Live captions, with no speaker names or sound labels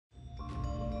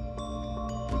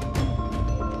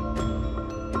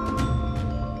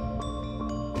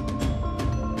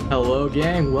Hello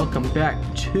gang, welcome back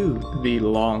to The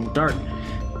Long Dark.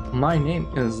 My name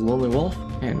is Lonelywolf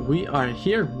and we are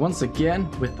here once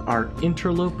again with our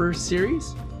Interloper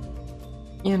series.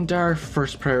 And our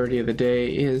first priority of the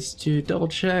day is to double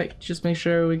check, just make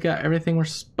sure we got everything we're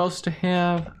supposed to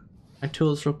have. My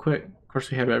tools real quick. Of course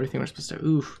we have everything we're supposed to.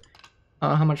 Oof.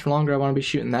 How much longer I want to be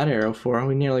shooting that arrow for.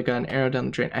 We nearly got an arrow down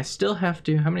the drain. I still have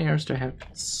to, how many arrows do I have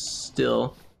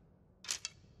still?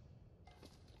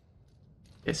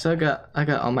 Okay, so I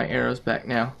got all my arrows back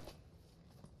now.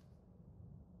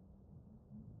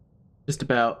 Just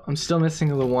about. I'm still missing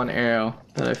the one arrow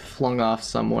that I flung off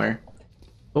somewhere.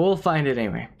 But we'll find it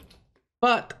anyway.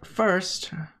 But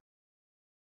first,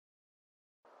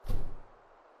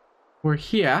 we're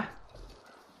here.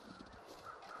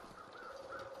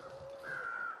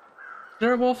 Is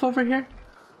there a wolf over here?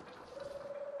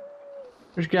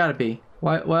 There's gotta be.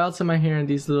 Why else am I hearing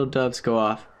these little doves go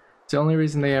off? The only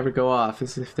reason they ever go off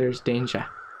is if there's danger.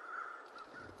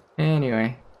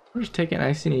 Anyway, we'll just take it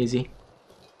nice and easy.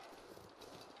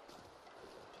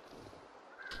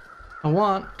 Did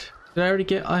I already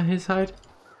get on his hide?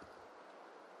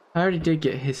 I already did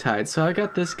get his hide, so I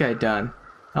got this guy done.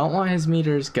 I don't want his meat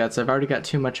or his guts. I've already got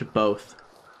too much of both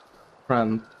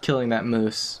from killing that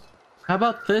moose. How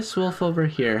about this wolf over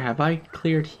here? Have I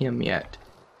cleared him yet?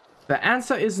 The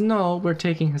answer is no. We're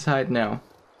taking his hide now.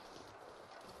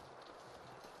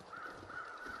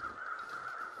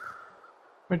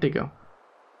 Where'd they go?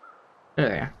 There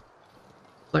they are.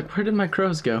 Like, where did my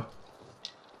crows go?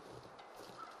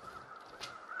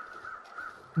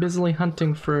 Busily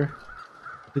hunting for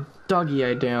the doggy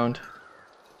I downed.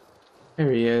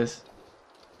 There he is.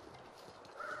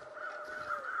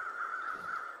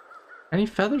 Any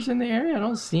feathers in the area? I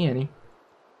don't see any.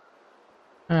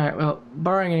 Alright, well,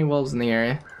 barring any wolves in the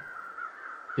area.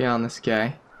 Yeah, on this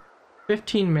guy.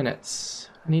 15 minutes.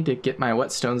 I need to get my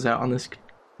whetstones out on this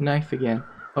knife again.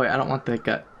 Oh wait, I don't want the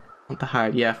gut. I want the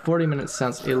hide. Yeah, 40 minutes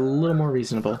sounds a little more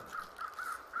reasonable.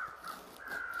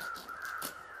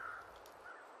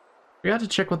 Forgot to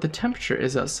check what the temperature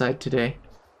is outside today.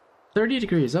 30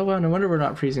 degrees. Oh wow, no wonder we're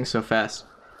not freezing so fast.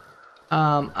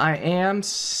 I am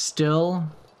still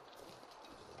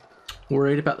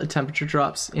worried about the temperature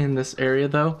drops in this area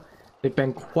though. They've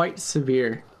been quite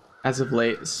severe as of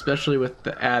late, especially with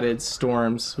the added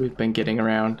storms we've been getting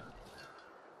around.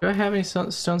 Do I have any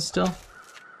stones still?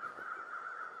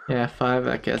 Yeah, 5,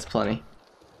 okay, that's plenty.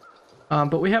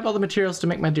 But we have all the materials to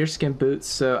make my deerskin boots,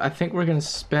 so I think we're gonna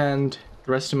spend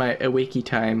the rest of my awakey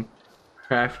time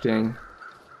crafting.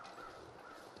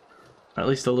 Or at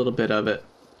least a little bit of it.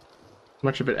 As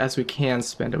much of it as we can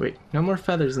spend awake. No more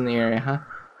feathers in the area, huh?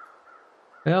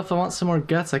 Well, if I want some more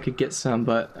guts, I could get some,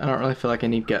 but I don't really feel like I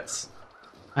need guts.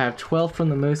 I have 12 from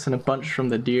the moose and a bunch from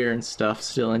the deer and stuff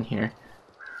still in here.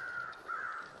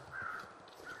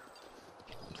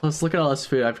 Plus, look at all this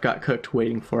food I've got cooked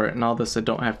waiting for it, and all this I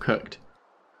don't have cooked.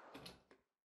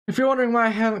 If you're wondering why I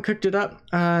haven't cooked it up,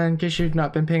 in case you've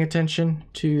not been paying attention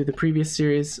to the previous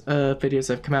series of videos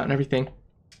that have come out and everything,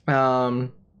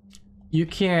 you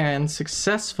can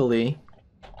successfully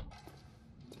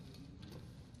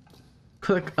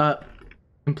cook up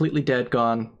completely dead,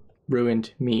 gone,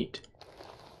 ruined meat.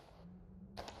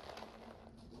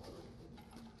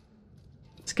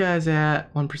 This guy's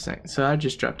at 1%, so I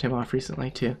just dropped him off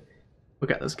recently too. We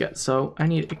got those guts. So I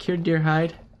need a cured deer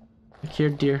hide,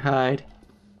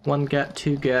 1 gut,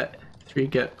 2 gut, 3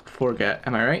 gut, 4 gut.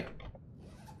 Am I right?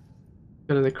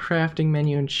 Go to the crafting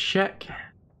menu and check.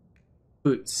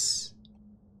 Boots.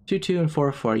 2, 2, and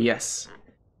 4, 4. Yes.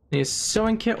 I need a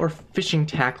sewing kit or fishing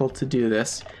tackle to do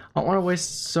this. I don't want to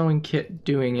waste sewing kit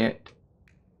doing it,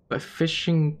 but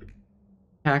fishing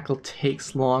tackle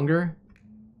takes longer.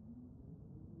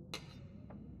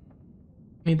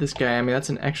 Need this guy. I mean, that's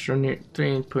an extra near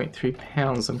 3.3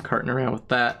 pounds I'm carting around with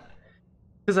that.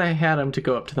 Because I had him to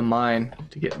go up to the mine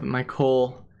to get my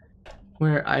coal.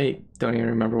 Where I don't even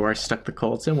remember where I stuck the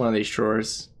coal. It's in one of these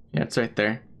drawers. Yeah, it's right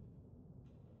there.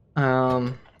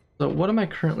 So what am I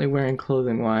currently wearing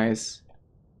clothing wise?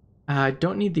 I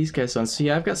don't need these guys on. So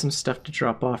yeah, I've got some stuff to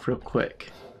drop off real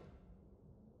quick.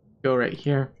 Go right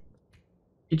here.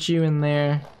 Get you in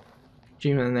there.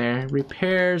 In there.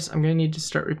 Repairs. I'm gonna need to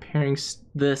start repairing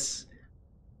this.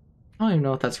 I don't even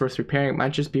know if that's worth repairing. It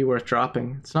might just be worth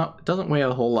dropping. It's not. It doesn't weigh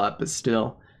a whole lot, but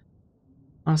still.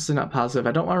 Honestly, not positive.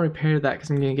 I don't want to repair that because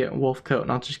I'm gonna get a wolf coat,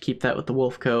 and I'll just keep that with the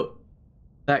wolf coat.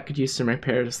 That could use some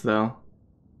repairs though.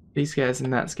 These guys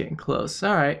and that's getting close.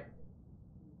 All right.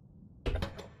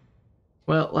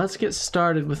 Well, let's get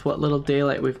started with what little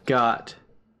daylight we've got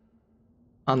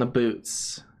on the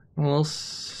boots. We'll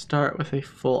start with a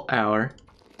full hour.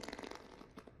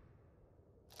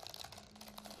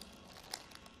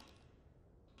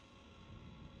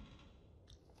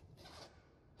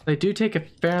 They do take a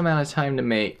fair amount of time to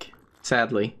make,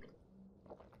 sadly.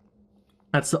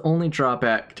 That's the only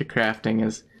drawback to crafting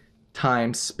is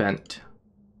time spent.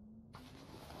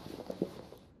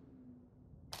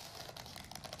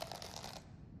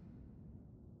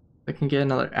 If I can get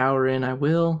another hour in, I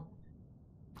will.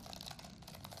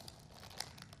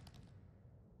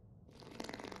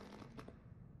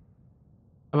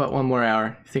 How about one more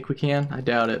hour? Think we can? I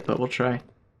doubt it, but we'll try.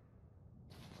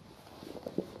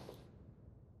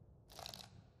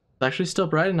 It's actually still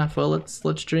bright enough. Well,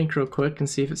 let's drink real quick and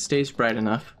see if it stays bright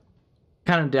enough.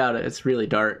 Kind of doubt it. It's really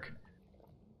dark.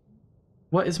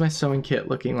 What is my sewing kit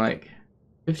looking like?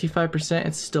 55%?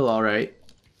 It's still alright.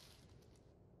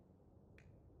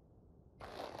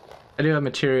 I do have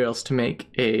materials to make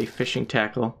a fishing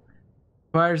tackle.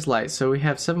 Requires light, so we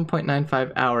have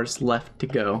 7.95 hours left to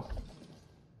go.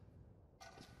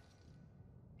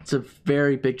 It's a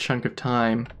very big chunk of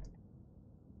time,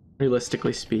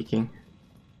 realistically speaking.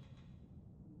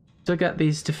 Still got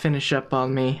these to finish up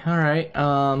on me. Alright,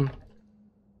 trying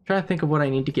to think of what I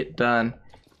need to get done.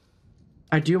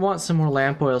 I do want some more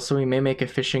lamp oil, so we may make a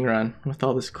fishing run with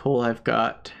all this coal I've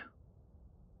got.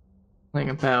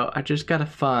 I just gotta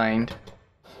find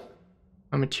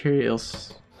my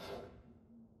materials.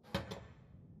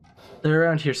 They're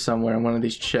around here somewhere in one of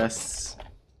these chests.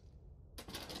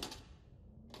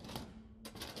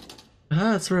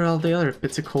 Ah, that's where all the other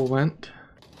bits of coal went.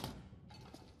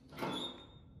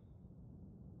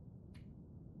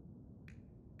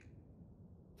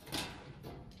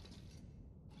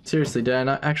 Seriously, did I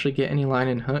not actually get any line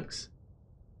and hooks?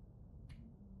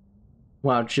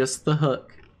 Wow, just the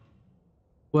hook.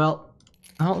 Well,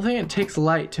 I don't think it takes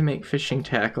light to make fishing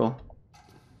tackle.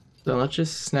 So let's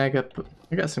just snag up.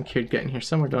 I got some cured gut in here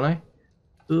somewhere, don't I?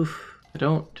 Oof, I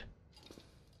don't.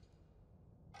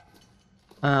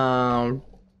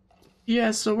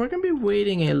 Yeah, so we're gonna be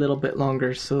waiting a little bit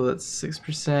longer, so that's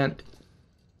 6%.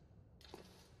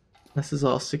 This is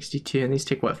all 62, and these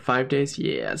take what, 5 days?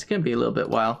 Yeah, it's gonna be a little bit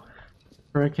while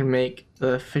before I can make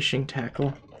the fishing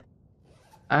tackle.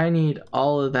 I need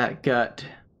all of that gut.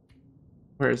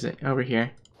 Where is it? Over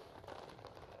here.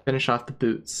 Finish off the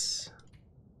boots.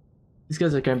 These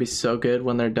guys are gonna be so good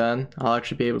when they're done. I'll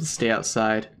actually be able to stay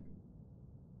outside.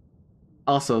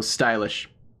 Also stylish.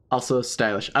 Also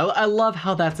stylish. I love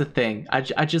how that's a thing. I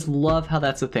just love how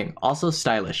that's a thing. Also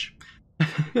stylish.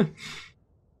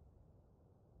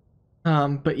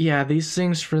 But yeah, these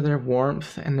things for their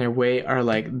warmth and their weight are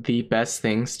like the best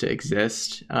things to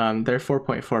exist. They're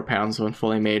 4.4 pounds when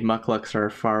fully made. Mucklucks are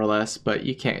far less, but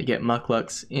you can't get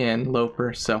mucklucks in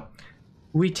Loper, so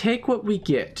we take what we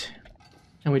get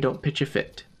and we don't pitch a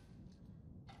fit.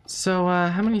 So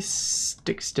how many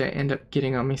sticks did I end up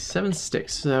getting on me? 7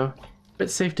 sticks, so if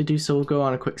it's safe to do so, we'll go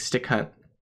on a quick stick hunt.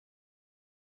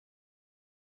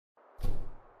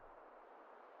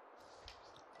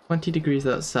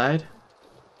 $20 outside.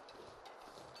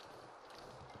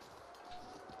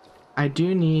 I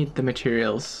do need the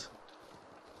materials.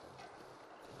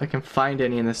 If I can find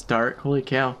any in this dark. Holy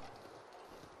cow.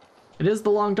 It is the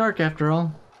long dark after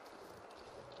all.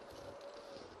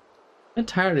 I'm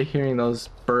tired of hearing those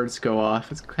birds go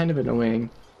off. It's kind of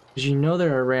annoying. Because you know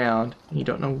they're around, and you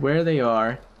don't know where they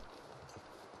are,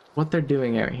 what they're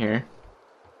doing out here.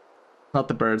 Not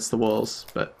the birds, the wolves,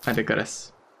 but I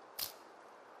digress.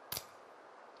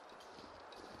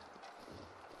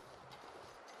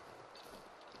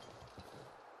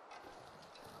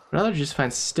 I'd rather just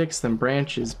find sticks than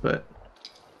branches, but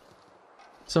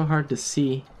it's so hard to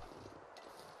see.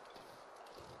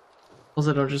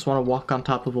 Also, I don't just want to walk on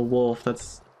top of a wolf.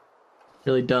 That's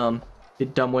really dumb. A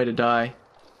dumb way to die.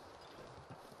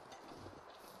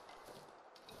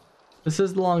 This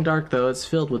is the long dark, though. It's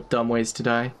filled with dumb ways to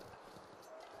die.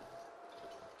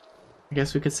 I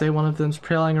guess we could say one of them's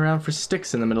prowling around for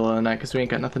sticks in the middle of the night because we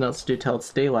ain't got nothing else to do till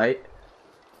it's daylight.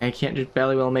 And I can't just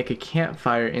barely well make a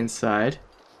campfire inside.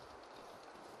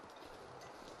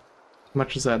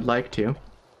 Much as I'd like to.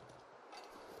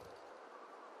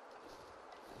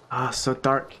 Ah, so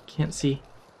dark. Can't see.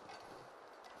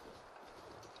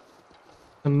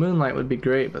 The moonlight would be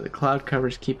great, but the cloud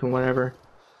cover's keeping whatever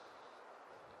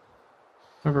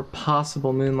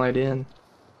possible moonlight in.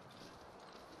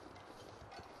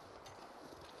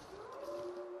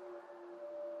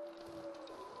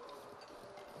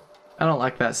 I don't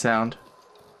like that sound.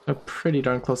 They're pretty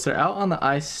darn close. They're out on the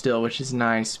ice still, which is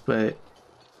nice, but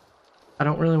I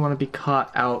don't really want to be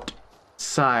caught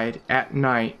outside at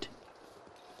night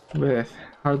with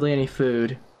hardly any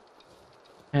food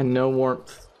and no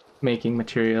warmth making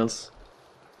materials.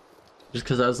 Just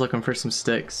because I was looking for some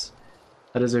sticks.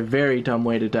 That is a very dumb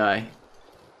way to die.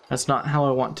 That's not how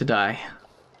I want to die.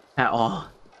 at all.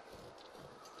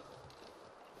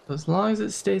 So as long as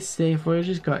it stays safe, we're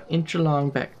just gonna inch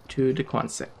along back to the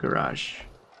Quonset garage.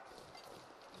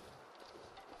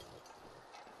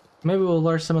 Maybe we'll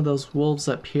lure some of those wolves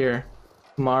up here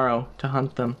tomorrow to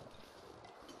hunt them.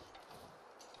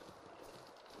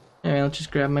 Anyway, I'll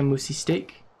just grab my moosey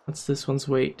steak. What's this one's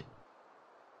weight?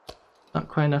 Not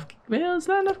quite enough. Well, is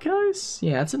that enough calories?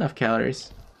 Yeah, it's enough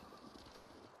calories.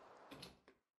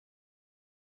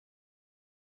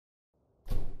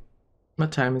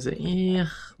 What time is it? Ugh,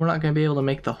 we're not going to be able to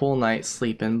make the whole night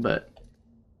sleeping, but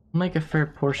we'll make a fair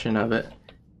portion of it.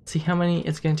 See how many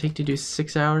it's going to take to do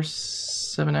 6 hours,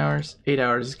 7 hours, 8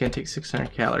 hours. It's going to take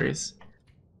 600 calories.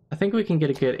 I think we can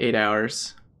get a good 8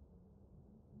 hours.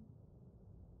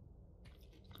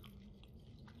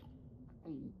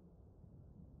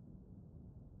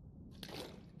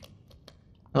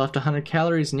 I left 100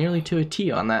 calories nearly to a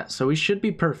T on that, so we should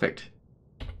be perfect.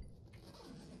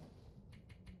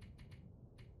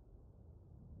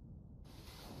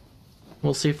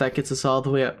 We'll see if that gets us all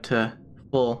the way up to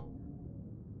full.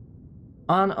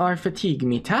 On our fatigue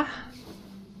meter.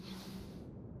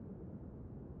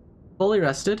 Fully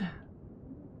rested.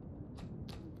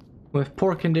 With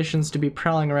poor conditions to be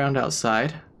prowling around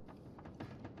outside.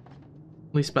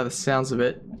 At least by the sounds of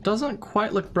it. Doesn't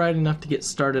quite look bright enough to get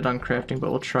started on crafting,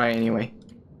 but we'll try anyway.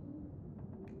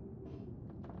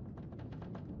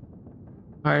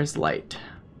 Requires light.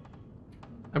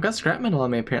 I've got scrap metal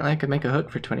on me apparently. I could make a hook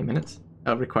for 20 minutes.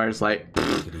 Oh, requires light.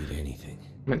 I could eat anything.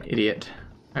 I'm an idiot.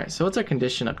 Alright, so what's our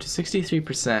condition up to?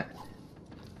 63%.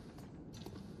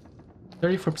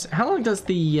 34%. How long does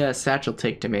the satchel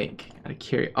take to make? Out of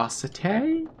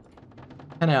curiosity?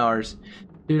 10 hours.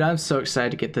 Dude, I'm so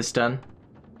excited to get this done.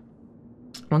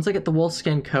 Once I get the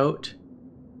wolfskin coat,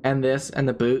 and this, and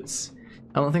the boots,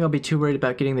 I don't think I'll be too worried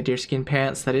about getting the deerskin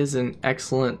pants. That is an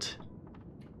excellent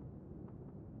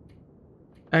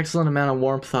amount of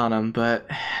warmth on them, but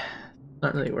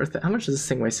not really worth it. How much does this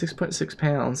thing weigh? 6.6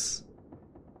 pounds.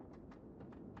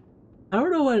 I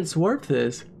don't know what its warmth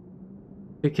is,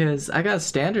 because I got a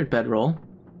standard bedroll.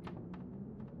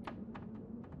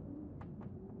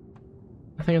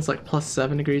 I think it's like plus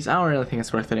 7 degrees. I don't really think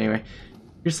it's worth it anyway.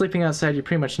 If you're sleeping outside, you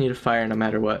pretty much need a fire no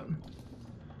matter what.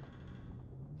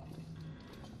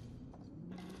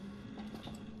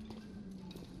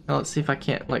 Now let's see if I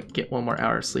can't like get one more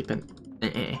hour of sleep in.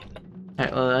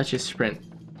 Alright, well, let's just sprint.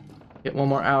 Get one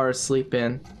more hour of sleep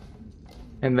in,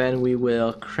 and then we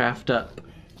will craft up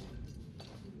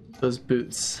those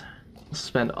boots. We'll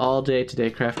spend all day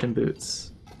today crafting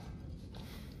boots.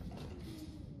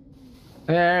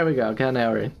 There we go, got an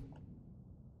hour in.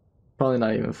 Probably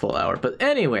not even a full hour, but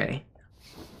anyway.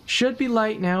 Should be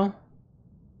light now.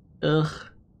 Ugh.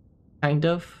 Kind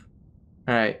of.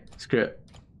 Alright, screw it.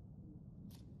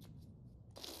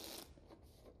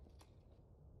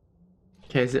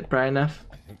 Okay, is it bright enough?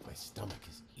 I think my stomach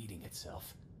is eating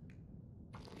itself.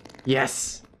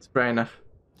 Yes! It's bright enough.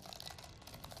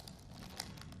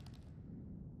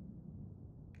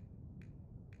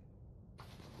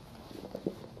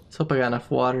 Let's hope I got enough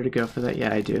water to go for that.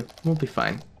 Yeah, I do. We'll be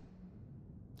fine.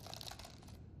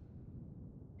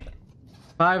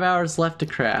 5 hours left to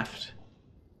craft.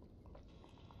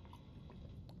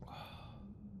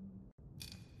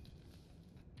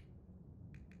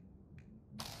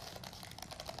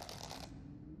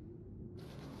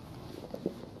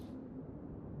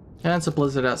 And it's a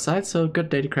blizzard outside, so good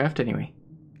day to craft anyway.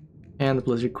 And the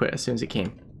blizzard quit as soon as it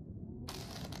came.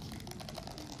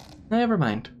 Never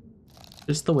mind.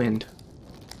 Just the wind.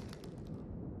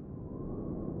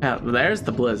 Oh, there's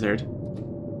the blizzard.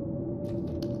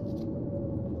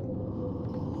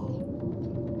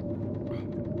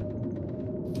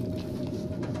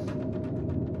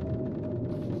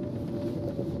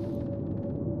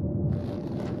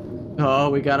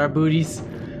 Oh, we got our booties.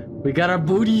 We got our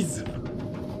booties.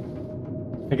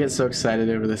 I get so excited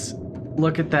over this.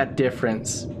 Look at that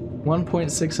difference.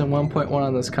 1.6 and 1.1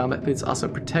 on those combat boots. Also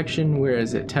protection, where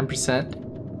is it?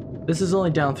 10%. This is only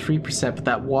down 3%, but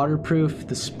that waterproof,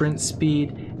 the sprint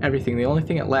speed, everything. The only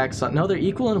thing it lacks on... No, they're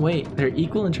equal in weight. They're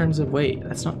equal in terms of weight.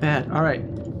 That's not bad. Alright.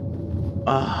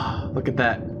 Oh, look at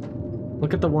that.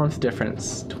 Look at the warmth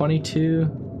difference. 22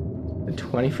 and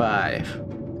 25.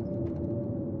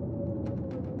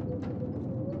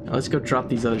 Now let's go drop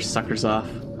these other suckers off.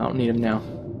 I don't need them now.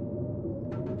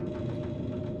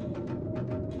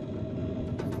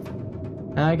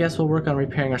 I guess we'll work on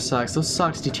repairing our socks. Those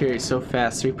socks deteriorate so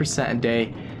fast, 3% a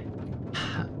day.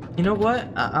 You know what?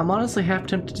 I'm honestly half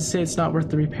tempted to say it's not worth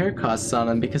the repair costs on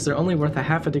them because they're only worth a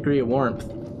half a degree of warmth.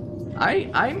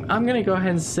 I'm gonna go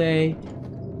ahead and say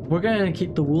we're gonna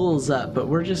keep the wools up, but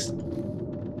we're just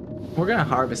We're gonna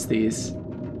harvest these.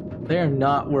 They are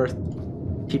not worth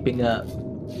keeping up.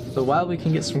 But while we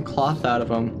can get some cloth out of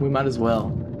them, we might as well.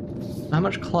 How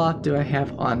much cloth do I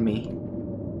have on me?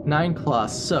 9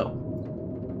 cloth, so.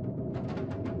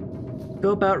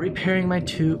 Go about repairing my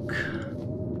toque,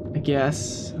 I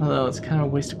guess. Although it's kind of a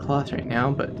waste of cloth right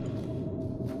now, but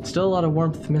still a lot of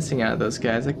warmth missing out of those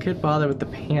guys. I could bother with the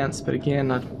pants, but again,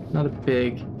 not a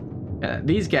big...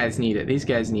 these guys need it. These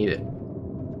guys need it.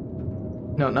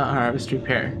 No, not harvest,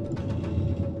 repair.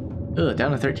 Ugh,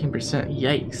 down to 13%.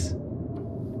 Yikes.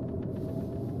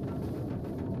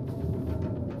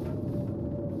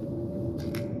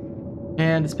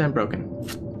 And it's been broken.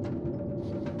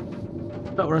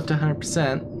 But we're up to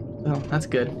 100%. Oh, that's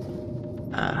good.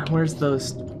 Where's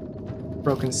those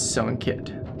broken sewing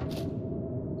kit?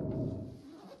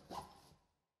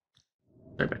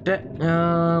 Sorry about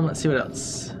that. Let's see what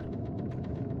else.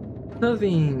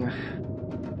 Clothing.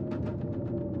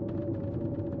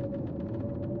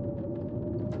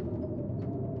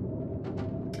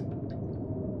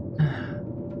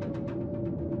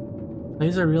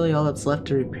 These are really all that's left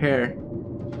to repair.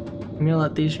 I'm gonna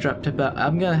let these drop to about...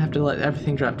 I'm gonna have to let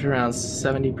everything drop to around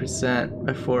 70%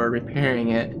 before repairing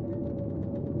it.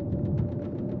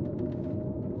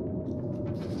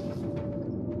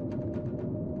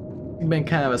 It's been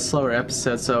kind of a slower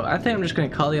episode, so I think I'm just gonna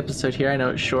call the episode here. I know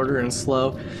it's shorter and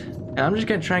slow, and I'm just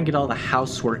gonna try and get all the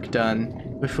housework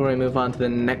done before we move on to the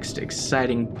next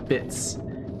exciting bits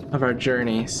of our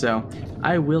journey. So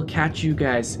I will catch you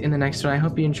guys in the next one. I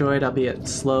hope you enjoyed, albeit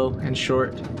slow and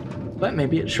short, but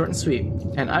maybe it's short and sweet.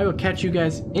 And I will catch you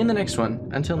guys in the next one.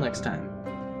 Until next time.